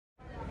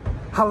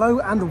Hello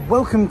and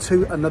welcome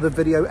to another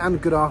video,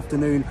 and good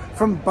afternoon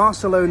from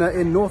Barcelona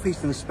in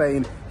northeastern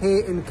Spain,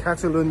 here in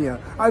Catalonia.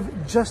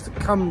 I've just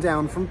come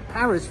down from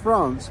Paris,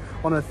 France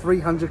on a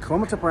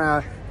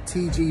 300km/h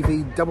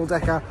TGV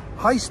double-decker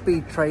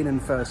high-speed train in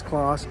first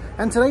class,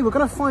 and today we're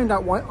going to find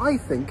out why I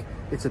think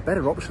it's a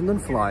better option than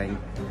flying.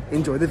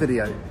 Enjoy the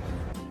video.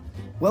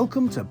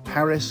 Welcome to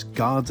Paris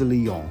Gare de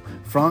Lyon,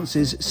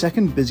 France's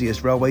second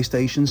busiest railway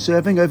station,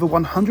 serving over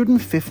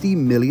 150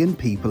 million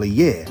people a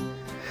year.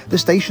 The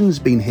station's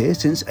been here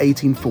since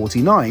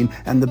 1849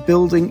 and the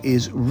building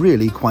is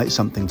really quite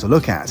something to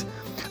look at.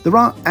 There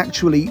are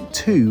actually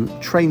two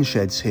train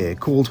sheds here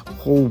called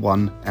Hall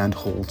 1 and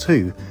Hall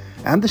 2,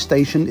 and the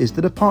station is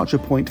the departure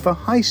point for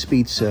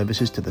high-speed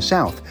services to the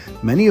south,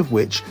 many of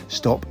which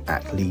stop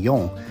at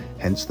Lyon,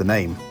 hence the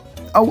name.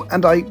 Oh,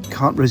 and I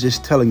can't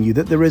resist telling you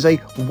that there is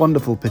a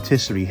wonderful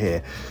patisserie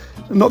here.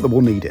 Not that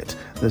we'll need it.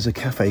 There's a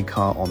cafe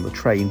car on the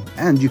train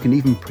and you can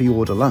even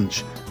pre-order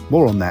lunch.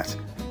 More on that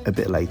a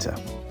bit later.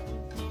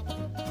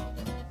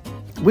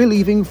 We're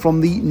leaving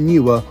from the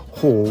newer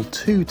Hall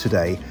 2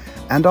 today,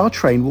 and our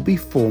train will be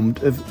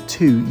formed of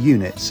two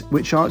units,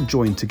 which are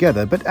joined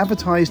together but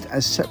advertised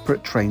as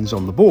separate trains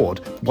on the board,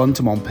 one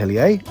to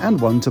Montpellier and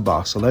one to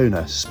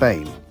Barcelona,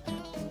 Spain.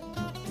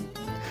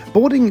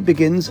 Boarding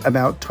begins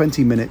about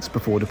 20 minutes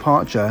before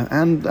departure,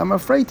 and I'm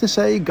afraid to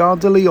say Gare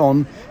de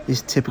Lyon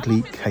is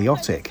typically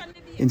chaotic,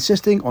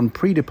 insisting on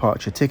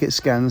pre-departure ticket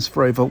scans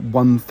for over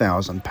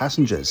 1,000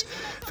 passengers.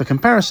 For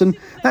comparison,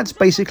 that's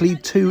basically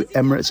two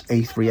Emirates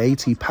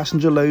A380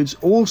 passenger loads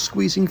all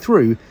squeezing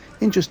through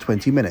in just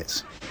 20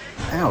 minutes.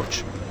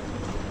 Ouch.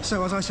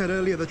 So as I said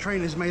earlier, the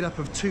train is made up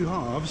of two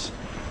halves.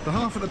 The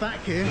half at the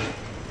back here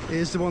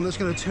is the one that's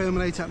going to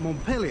terminate at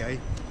Montpellier,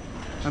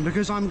 and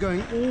because I'm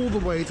going all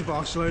the way to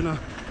Barcelona,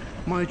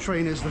 my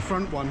train is the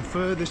front one,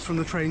 furthest from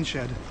the train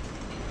shed.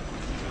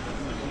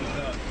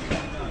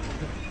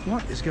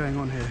 What is going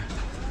on here?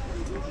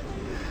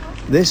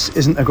 This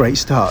isn't a great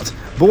start.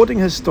 Boarding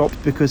has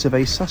stopped because of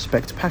a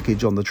suspect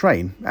package on the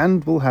train,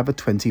 and we'll have a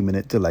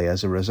 20-minute delay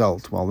as a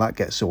result while that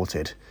gets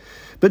sorted.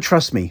 But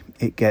trust me,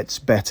 it gets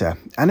better,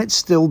 and it's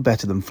still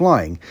better than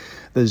flying.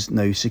 There's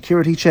no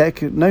security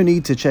check, no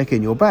need to check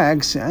in your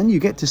bags, and you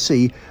get to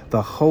see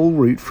the whole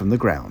route from the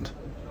ground.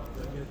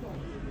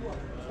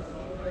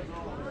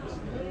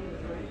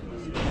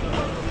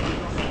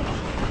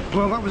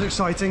 Well, that was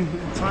exciting.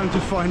 Time to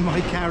find my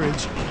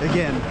carriage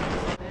again.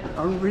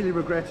 I'm really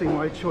regretting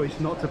my choice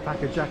not to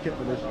pack a jacket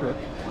for this trip.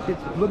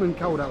 It's blooming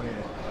cold out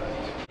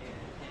here.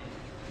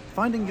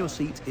 Finding your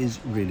seat is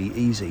really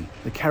easy.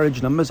 The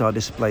carriage numbers are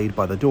displayed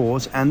by the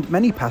doors, and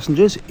many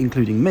passengers,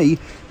 including me,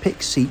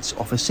 pick seats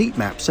off a seat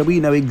map so we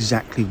know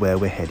exactly where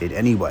we're headed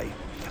anyway.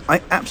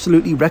 I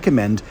absolutely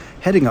recommend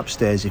heading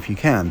upstairs if you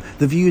can.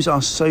 The views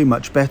are so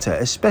much better,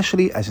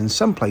 especially as in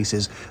some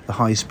places the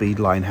high-speed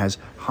line has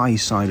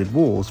high-sided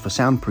walls for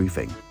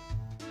soundproofing.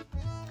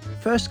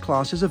 First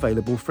class is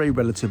available for a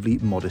relatively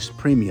modest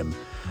premium.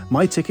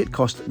 My ticket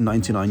cost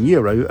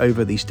 €99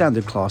 over the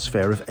standard class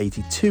fare of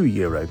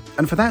 €82,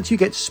 and for that you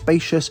get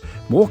spacious,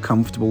 more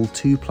comfortable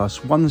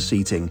 2+1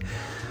 seating.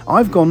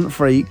 I've gone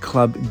for a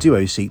club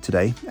duo seat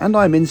today, and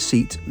I'm in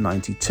seat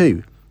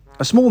 92.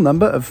 A small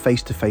number of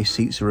face-to-face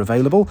seats are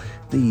available.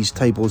 These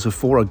tables of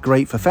four are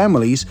great for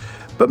families,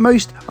 but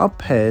most are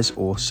pairs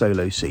or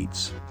solo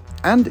seats.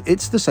 And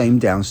it's the same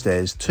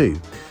downstairs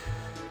too.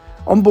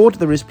 On board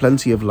there is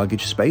plenty of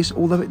luggage space,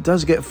 although it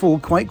does get full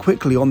quite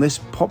quickly on this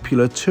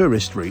popular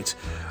tourist route.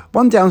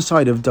 One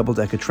downside of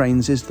double-decker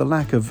trains is the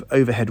lack of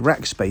overhead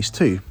rack space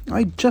too.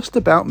 I just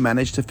about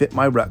managed to fit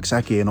my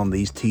rucksack in on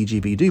these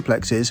TGV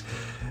duplexes,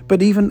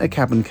 but even a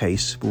cabin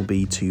case will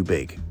be too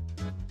big.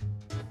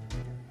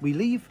 We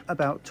leave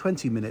about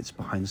 20 minutes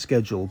behind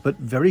schedule, but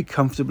very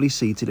comfortably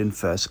seated in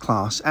first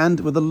class and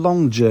with a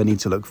long journey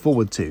to look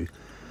forward to.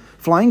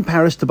 Flying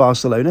Paris to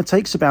Barcelona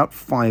takes about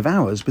 5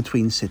 hours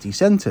between city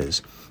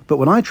centres, but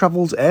when I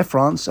travelled, Air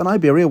France and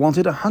Iberia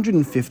wanted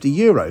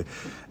 €150,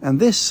 and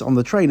this on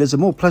the train is a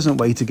more pleasant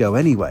way to go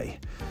anyway.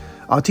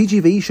 Our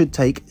TGV should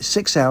take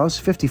 6 hours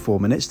 54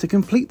 minutes to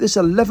complete this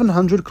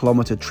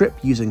 1,100km trip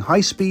using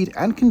high-speed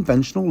and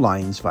conventional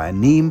lines via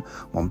Nîmes,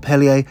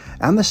 Montpellier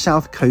and the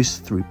south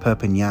coast through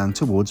Perpignan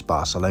towards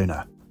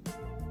Barcelona.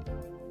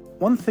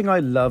 One thing I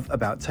love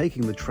about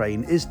taking the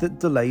train is that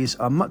delays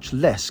are much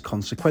less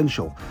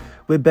consequential.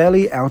 We're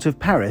barely out of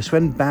Paris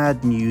when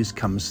bad news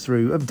comes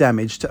through of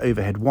damage to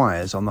overhead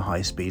wires on the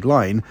high-speed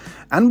line,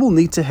 and we'll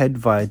need to head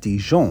via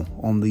Dijon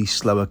on the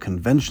slower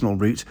conventional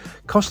route,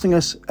 costing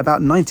us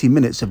about 90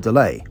 minutes of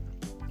delay.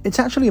 It's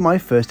actually my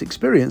first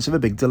experience of a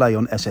big delay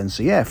on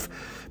SNCF,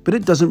 but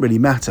it doesn't really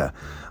matter.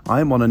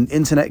 I'm on an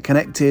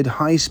internet-connected,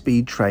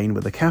 high-speed train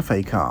with a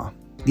cafe car.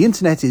 The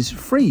internet is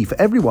free for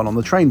everyone on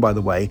the train, by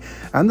the way,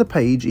 and the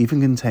page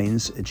even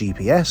contains a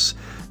GPS,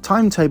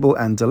 timetable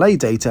and delay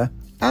data,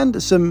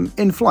 and some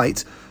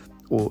in-flight,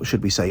 or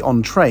should we say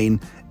on-train,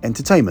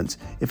 entertainment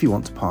if you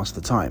want to pass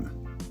the time.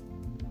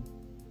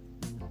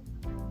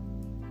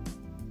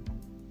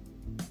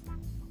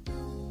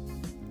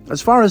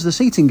 As far as the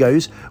seating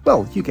goes,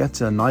 well, you get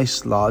a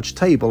nice large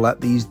table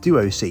at these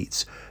duo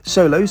seats.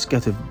 Solos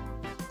get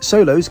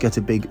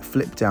a big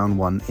flip-down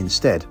one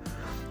instead.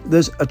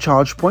 There's a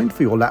charge point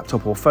for your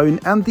laptop or phone,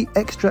 and the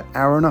extra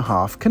hour and a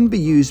half can be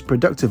used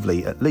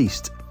productively at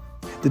least.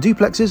 The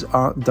duplexes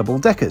are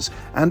double-deckers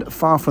and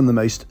far from the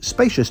most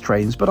spacious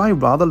trains, but I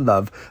rather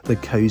love the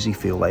cosy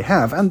feel they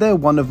have, and they're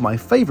one of my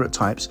favourite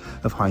types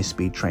of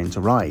high-speed train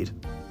to ride.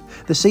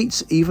 The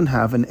seats even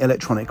have an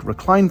electronic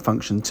recline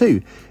function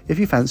too, if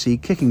you fancy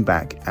kicking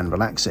back and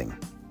relaxing.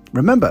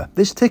 Remember,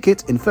 this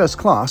ticket in first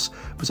class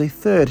was a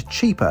third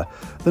cheaper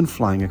than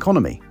flying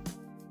economy.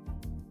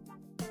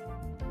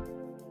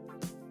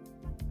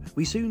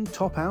 We soon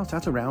top out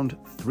at around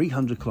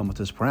 300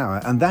 km per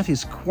hour, and that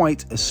is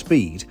quite a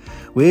speed.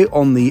 We're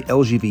on the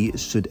TGV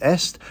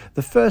Sud-Est,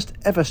 the first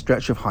ever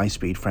stretch of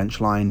high-speed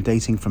French line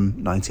dating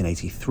from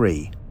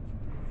 1983.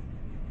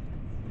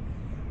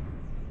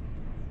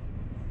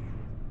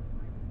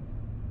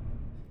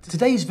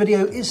 Today's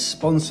video is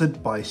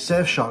sponsored by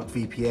Surfshark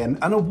VPN,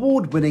 an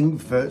award-winning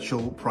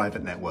virtual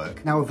private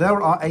network. Now,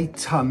 there are a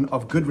ton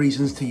of good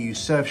reasons to use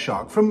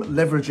Surfshark, from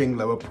leveraging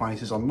lower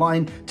prices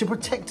online to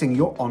protecting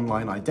your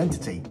online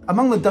identity.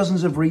 Among the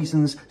dozens of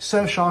reasons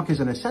Surfshark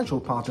is an essential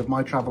part of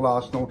my travel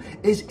arsenal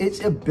is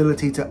its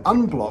ability to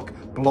unblock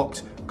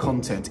blocked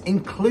content,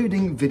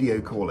 including video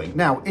calling.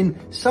 Now, in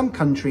some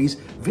countries,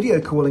 video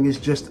calling is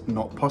just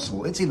not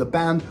possible. It's either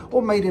banned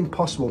or made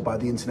impossible by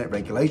the internet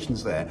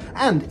regulations there.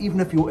 And even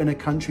if you're in a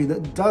country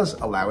that does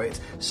allow it,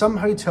 some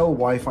hotel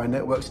Wi-Fi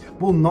networks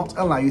will not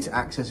allow you to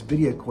access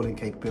video calling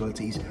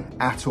capabilities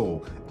at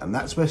all. And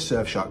that's where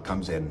Surfshark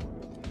comes in.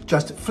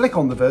 Just flick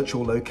on the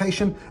virtual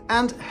location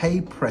and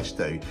hey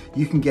presto,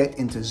 you can get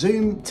into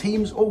Zoom,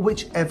 Teams, or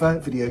whichever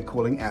video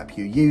calling app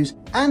you use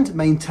and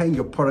maintain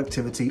your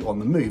productivity on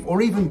the move,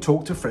 or even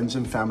talk to friends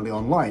and family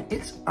online.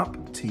 It's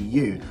up to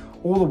you,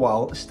 all the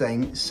while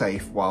staying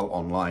safe while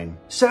online.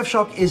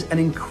 Surfshark is an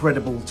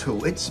incredible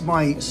tool. It's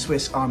my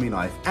Swiss Army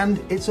knife, and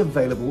it's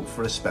available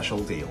for a special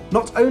deal.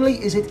 Not only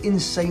is it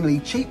insanely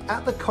cheap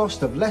at the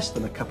cost of less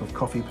than a cup of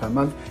coffee per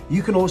month,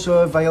 you can also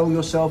avail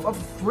yourself of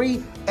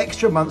 3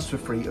 extra months for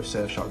free of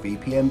Surfshark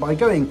VPN by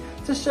going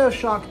to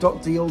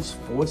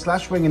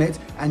surfshark.deals/wingingit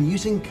and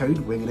using code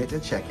wingingit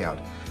at checkout.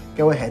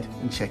 Go ahead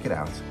and check it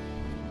out.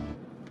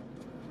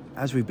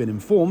 As we've been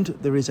informed,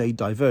 there is a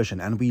diversion,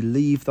 and we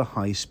leave the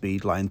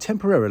high-speed line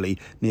temporarily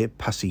near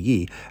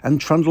Passy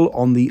and trundle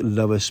on the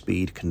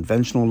lower-speed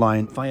conventional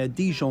line via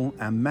Dijon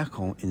and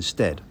Macon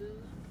instead.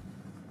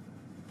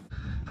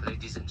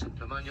 Ladies and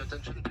gentlemen, your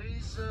attention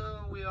please.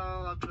 We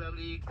are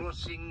actually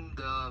crossing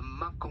the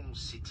Macon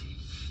city.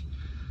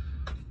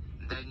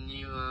 Then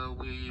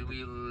we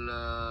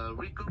will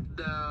regroup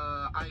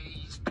the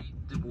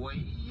high-speed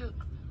way,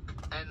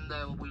 and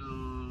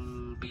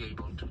we'll be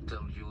able to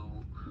tell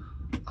you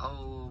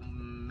how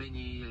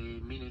many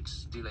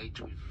minutes delayed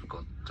we've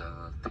got.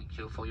 Thank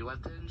you for your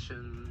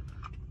attention.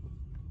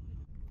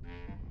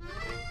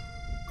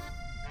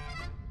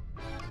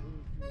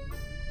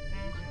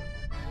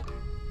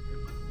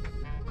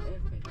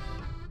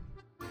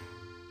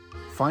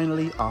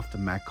 Finally, after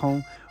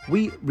Macon,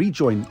 we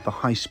rejoin the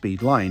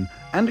high-speed line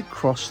and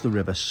cross the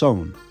River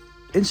Saône.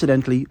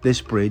 Incidentally,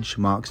 this bridge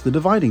marks the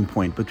dividing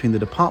point between the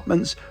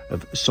departments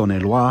of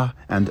Saône-et-Loire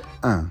and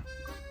Ain.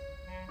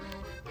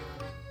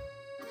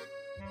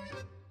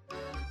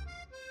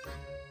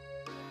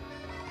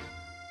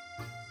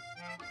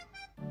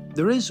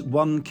 There is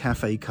one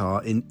cafe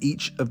car in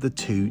each of the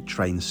 2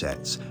 train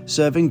sets,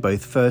 serving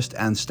both first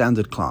and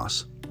standard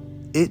class.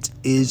 It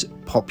is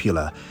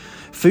popular.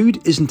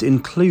 Food isn't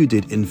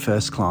included in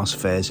first class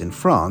fares in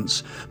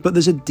France, but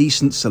there's a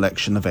decent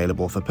selection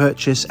available for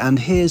purchase, and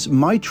here's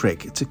my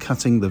trick to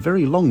cutting the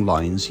very long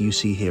lines you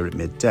see here at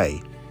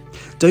midday.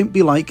 Don't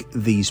be like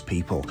these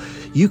people.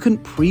 You can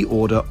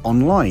pre-order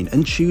online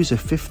and choose a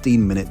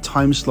 15-minute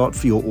time slot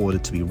for your order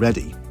to be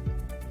ready.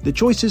 The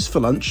choices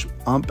for lunch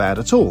aren't bad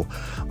at all.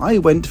 I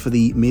went for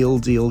the meal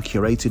deal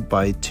curated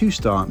by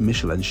 2-star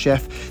Michelin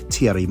chef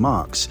Thierry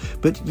Marx,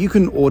 but you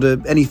can order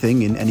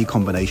anything in any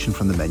combination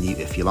from the menu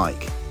if you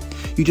like.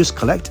 You just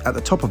collect at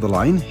the top of the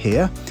line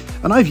here,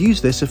 and I've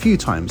used this a few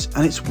times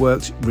and it's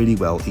worked really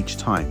well each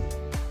time.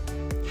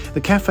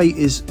 The cafe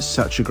is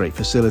such a great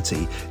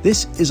facility.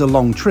 This is a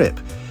long trip.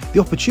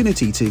 The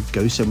opportunity to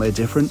go somewhere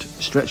different,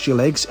 stretch your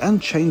legs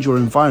and change your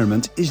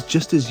environment is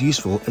just as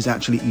useful as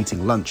actually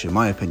eating lunch, in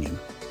my opinion.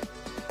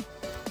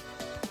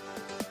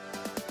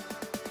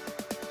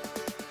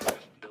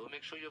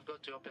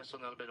 Your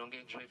personal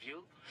belongings with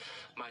you.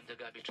 Mind the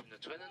gap between the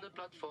train and the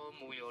platform.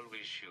 We all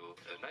wish you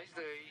a nice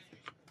day.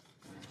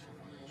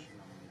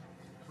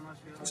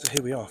 So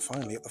here we are,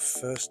 finally at the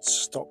first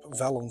stop,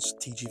 Valence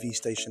TGV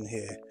station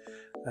here.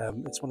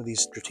 It's one of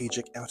these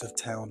strategic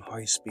out-of-town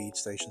high-speed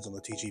stations on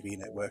the TGV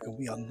network, and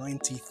we are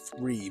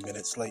 93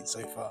 minutes late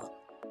so far.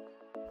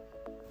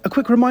 A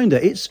quick reminder,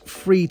 it's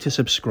free to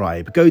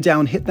subscribe. Go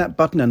down, hit that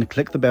button and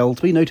click the bell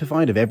to be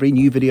notified of every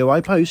new video I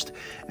post,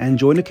 and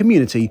join a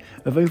community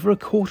of over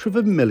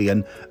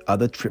 250,000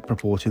 other trip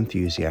report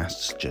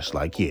enthusiasts just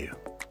like you.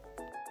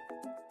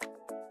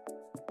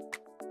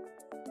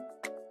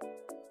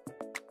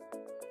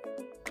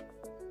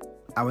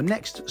 Our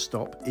next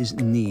stop is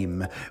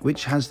Nîmes,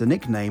 which has the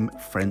nickname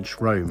French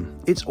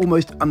Rome. It's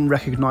almost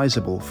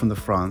unrecognisable from the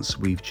France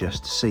we've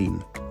just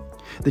seen.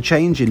 The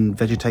change in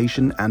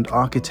vegetation and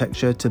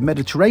architecture to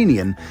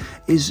Mediterranean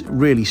is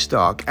really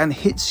stark and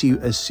hits you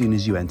as soon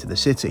as you enter the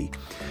city.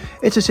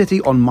 It's a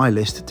city on my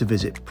list to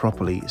visit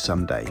properly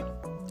someday.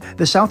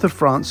 The south of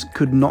France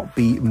could not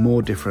be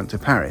more different to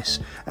Paris,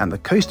 and the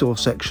coastal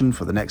section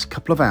for the next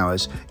couple of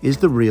hours is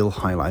the real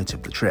highlight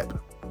of the trip.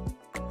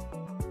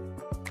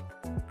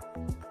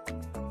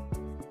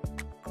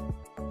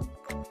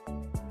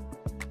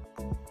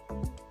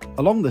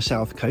 Along the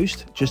south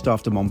coast, just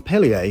after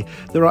Montpellier,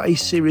 there are a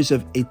series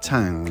of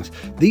étangs.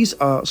 These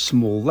are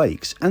small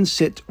lakes and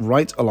sit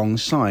right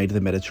alongside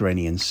the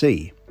Mediterranean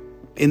Sea.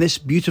 In this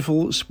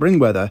beautiful spring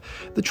weather,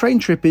 the train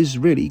trip is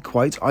really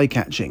quite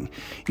eye-catching.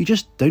 You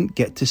just don't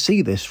get to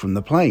see this from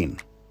the plane.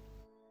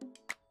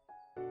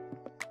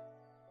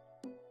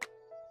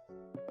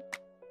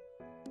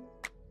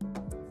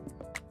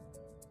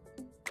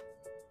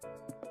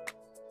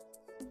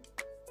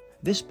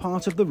 This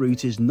part of the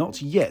route is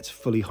not yet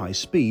fully high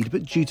speed,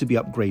 but due to be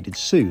upgraded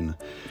soon.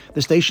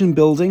 The station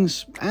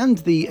buildings and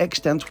the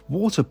extant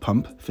water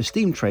pump for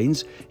steam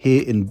trains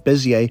here in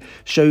Beziers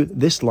show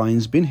this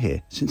line's been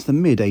here since the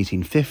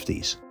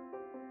mid-1850s.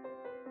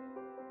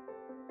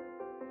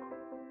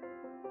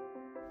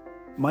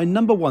 My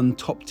number one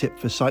top tip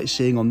for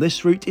sightseeing on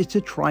this route is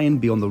to try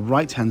and be on the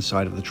right-hand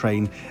side of the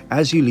train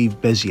as you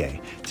leave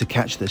Beziers to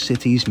catch the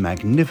city's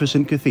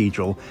magnificent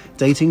cathedral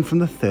dating from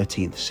the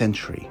 13th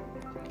century.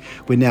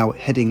 We're now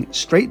heading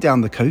straight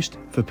down the coast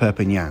for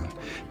Perpignan,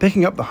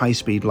 picking up the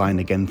high-speed line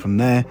again from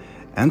there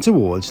and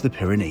towards the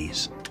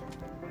Pyrenees.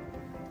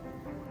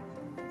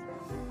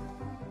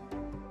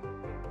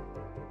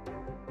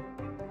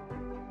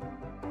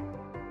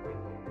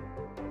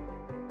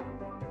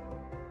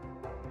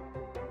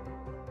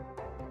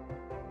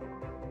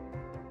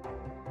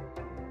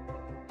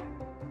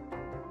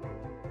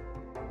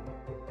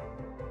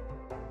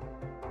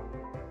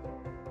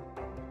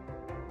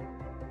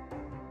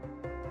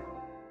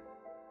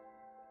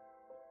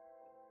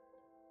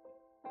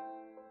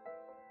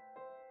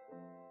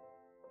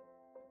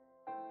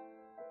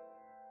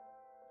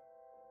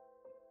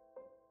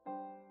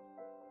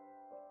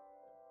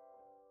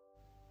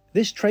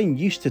 This train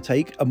used to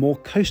take a more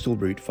coastal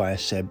route via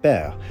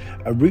Gare,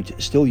 a route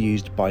still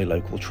used by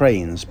local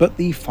trains, but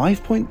the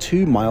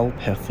 5.2-mile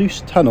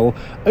Perthus tunnel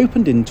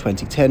opened in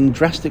 2010,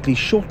 drastically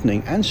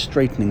shortening and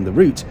straightening the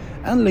route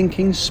and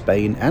linking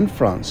Spain and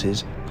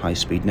France's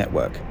high-speed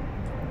network.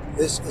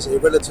 This is a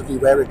relatively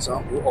rare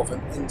example of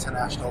an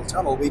international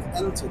tunnel. We've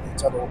entered the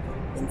tunnel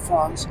in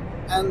France,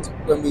 and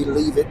when we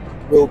leave it,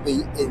 we'll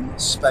be in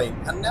Spain.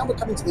 And now we're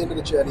coming to the end of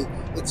the journey.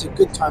 It's a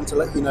good time to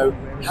let you know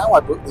how I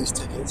booked these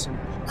tickets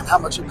and how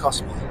much it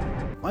cost me.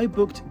 I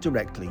booked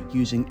directly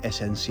using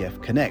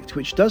SNCF Connect,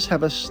 which does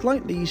have a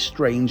slightly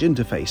strange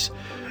interface.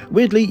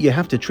 Weirdly, you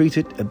have to treat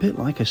it a bit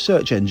like a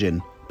search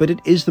engine, but it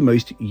is the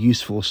most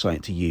useful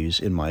site to use,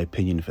 in my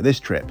opinion, for this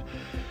trip.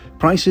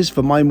 Prices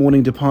for my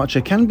morning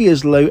departure can be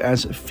as low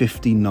as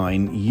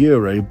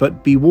 €59,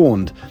 but be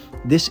warned,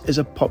 this is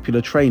a popular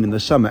train in the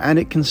summer and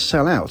it can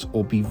sell out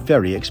or be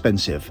very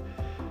expensive.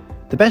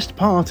 The best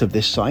part of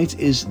this site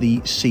is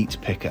the seat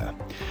picker.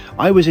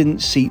 I was in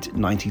seat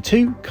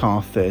 92,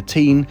 car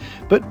 13,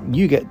 but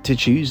you get to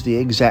choose the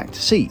exact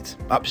seat,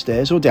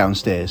 upstairs or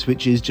downstairs,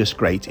 which is just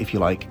great if you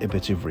like a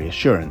bit of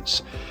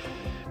reassurance.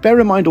 Bear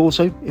in mind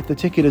also, if the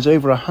ticket is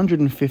over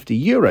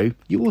 €150,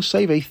 you will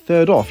save a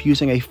third off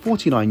using a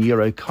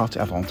 €49 Carte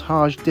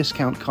Avantage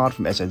discount card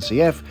from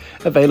SNCF,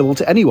 available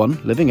to anyone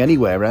living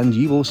anywhere, and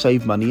you will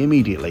save money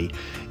immediately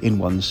in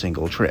one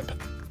single trip.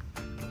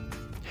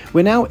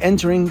 We're now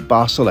entering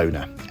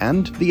Barcelona,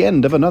 and the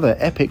end of another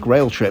epic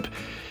rail trip,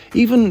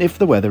 even if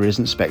the weather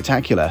isn't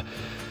spectacular.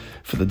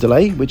 For the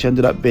delay, which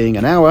ended up being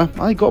an hour,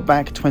 I got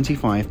back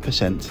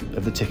 25%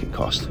 of the ticket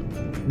cost.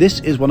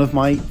 This is one of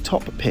my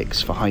top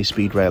picks for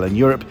high-speed rail in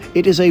Europe.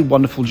 It is a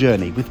wonderful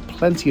journey with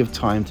plenty of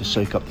time to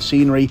soak up the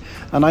scenery,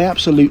 and I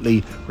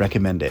absolutely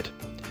recommend it.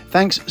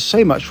 Thanks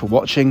so much for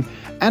watching,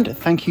 and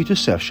thank you to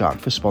Surfshark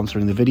for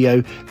sponsoring the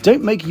video.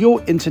 Don't make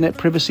your internet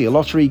privacy a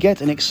lottery,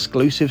 get an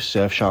exclusive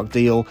Surfshark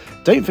deal.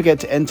 Don't forget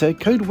to enter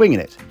code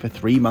WINGINIT for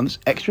 3 months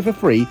extra for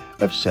free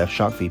of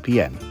Surfshark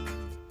VPN.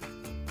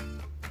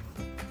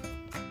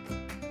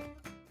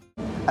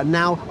 And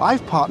now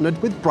I've partnered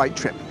with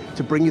BrightTrip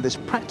to bring you this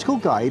practical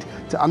guide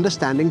to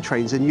understanding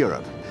trains in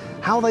Europe,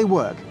 how they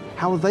work,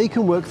 how they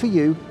can work for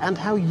you, and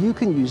how you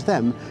can use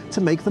them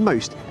to make the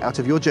most out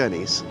of your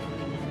journeys.